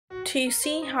To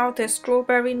see how this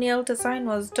strawberry nail design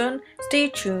was done, stay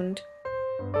tuned.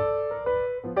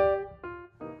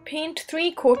 Paint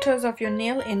 3/4 of your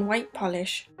nail in white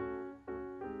polish.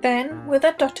 Then, with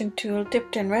a dotting tool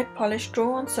dipped in red polish,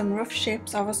 draw on some rough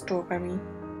shapes of a strawberry.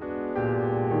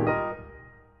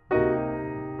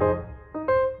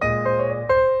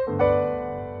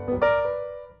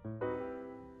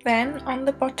 Then, on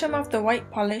the bottom of the white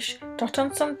polish, dot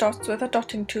on some dots with a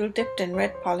dotting tool dipped in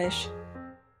red polish.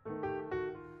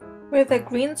 With a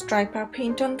green striper,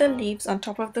 paint on the leaves on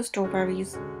top of the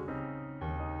strawberries.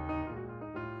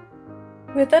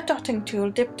 With a dotting tool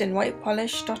dipped in white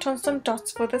polish, dot on some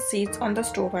dots for the seeds on the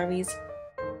strawberries.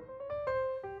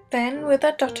 Then, with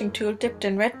a dotting tool dipped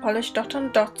in red polish, dot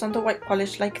on dots on the white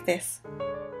polish like this.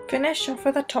 Finish off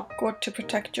with a top coat to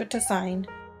protect your design.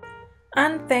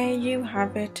 And there you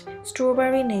have it,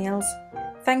 strawberry nails.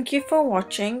 Thank you for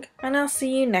watching, and I'll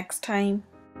see you next time.